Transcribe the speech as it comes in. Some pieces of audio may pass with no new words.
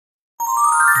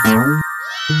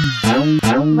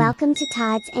Welcome to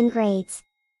Todd's and Grades.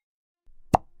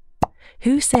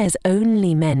 Who says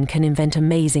only men can invent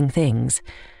amazing things?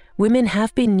 Women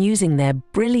have been using their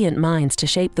brilliant minds to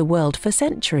shape the world for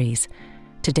centuries.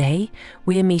 Today,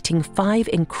 we are meeting 5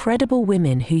 incredible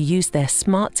women who use their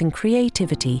smarts and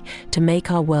creativity to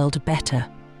make our world better.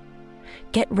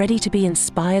 Get ready to be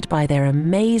inspired by their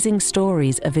amazing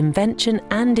stories of invention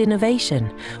and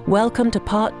innovation. Welcome to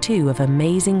part 2 of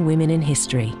Amazing Women in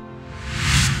History.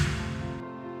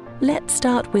 Let's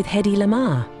start with Hedy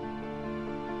Lamarr.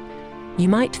 You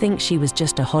might think she was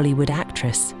just a Hollywood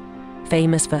actress,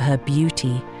 famous for her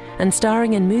beauty and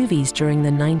starring in movies during the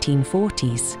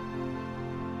 1940s.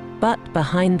 But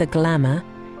behind the glamour,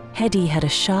 Hedy had a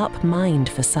sharp mind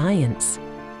for science.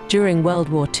 During World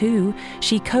War II,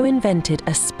 she co-invented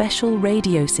a special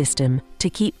radio system to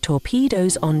keep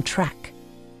torpedoes on track.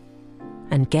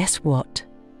 And guess what?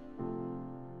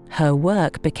 Her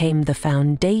work became the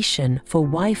foundation for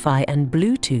Wi-Fi and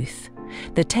Bluetooth,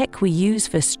 the tech we use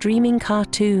for streaming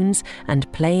cartoons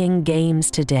and playing games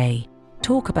today.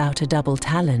 Talk about a double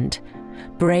talent,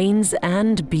 brains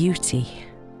and beauty.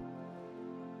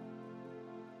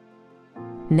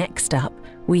 Next up,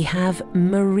 we have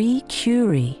Marie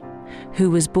Curie, who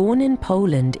was born in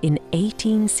Poland in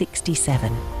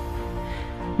 1867.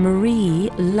 Marie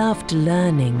loved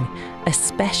learning,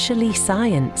 especially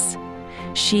science.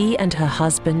 She and her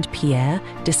husband Pierre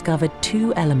discovered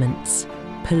 2 elements,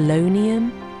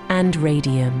 polonium and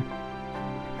radium.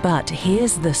 But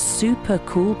here's the super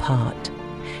cool part.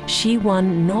 She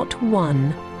won not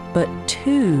 1, but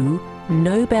 2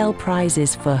 Nobel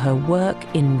Prizes for her work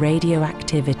in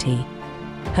radioactivity.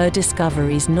 Her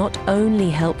discoveries not only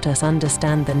helped us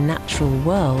understand the natural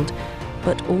world,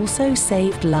 but also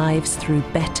saved lives through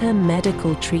better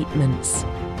medical treatments.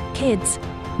 Kids,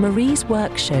 Marie's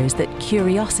work shows that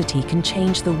curiosity can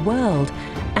change the world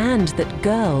and that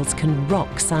girls can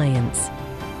rock science.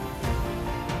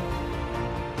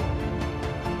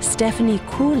 Stephanie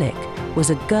Kwolek was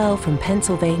a girl from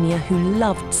Pennsylvania who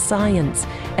loved science,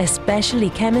 especially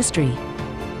chemistry.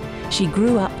 She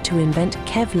grew up to invent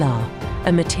Kevlar,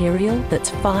 a material that's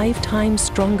 5 times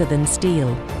stronger than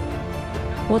steel.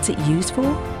 What's it used for?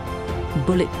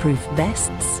 Bulletproof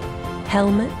vests,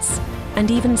 helmets,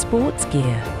 and even sports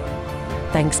gear.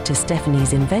 Thanks to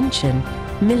Stephanie's invention,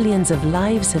 millions of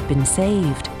lives have been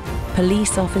saved.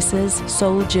 Police officers,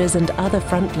 soldiers, and other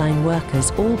frontline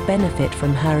workers all benefit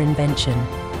from her invention.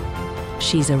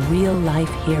 She's a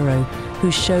real-life hero who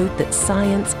showed that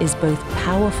science is both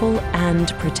powerful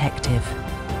and protective.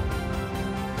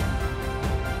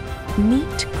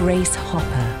 Meet Grace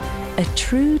Hopper, a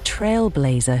true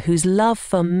trailblazer whose love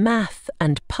for math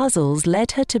and puzzles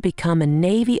led her to become a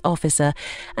Navy officer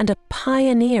and a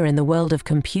pioneer in the world of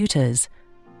computers.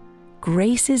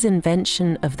 Grace's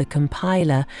invention of the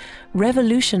compiler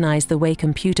revolutionized the way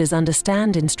computers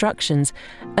understand instructions,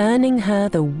 earning her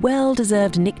the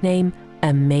well-deserved nickname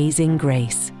Amazing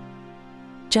Grace.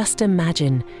 Just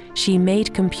imagine, she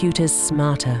made computers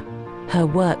smarter. Her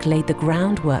work laid the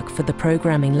groundwork for the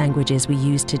programming languages we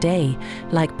use today,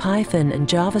 like Python and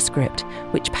JavaScript,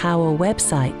 which power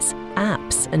websites,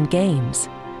 apps, and games.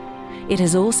 It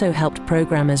has also helped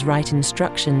programmers write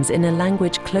instructions in a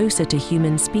language closer to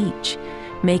human speech,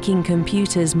 making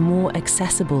computers more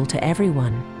accessible to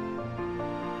everyone.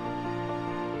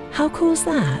 How cool's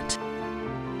that?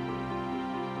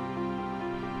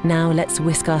 Now let's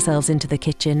whisk ourselves into the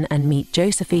kitchen and meet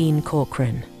Josephine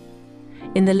Cochrane.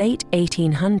 In the late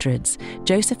 1800s,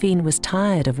 Josephine was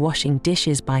tired of washing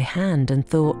dishes by hand and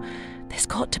thought, there's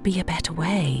got to be a better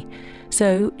way.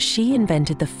 So she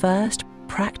invented the first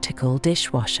practical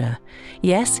dishwasher.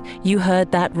 Yes, you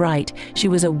heard that right. She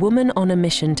was a woman on a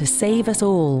mission to save us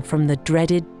all from the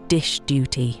dreaded dish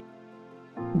duty.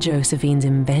 Josephine's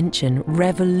invention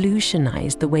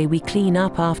revolutionized the way we clean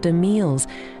up after meals,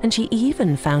 and she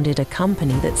even founded a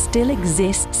company that still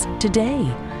exists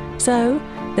today. So,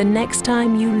 the next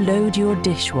time you load your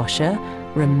dishwasher,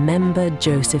 remember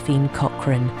Josephine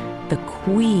Cochrane, the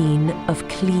Queen of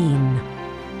Clean.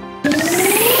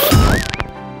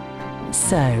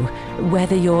 So,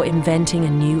 whether you're inventing a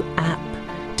new app,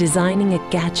 designing a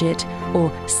gadget, or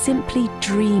simply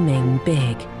dreaming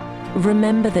big,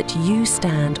 remember that you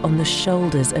stand on the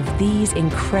shoulders of these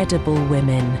incredible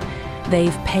women.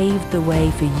 They've paved the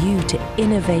way for you to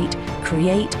innovate,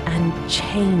 create, and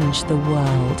change the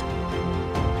world.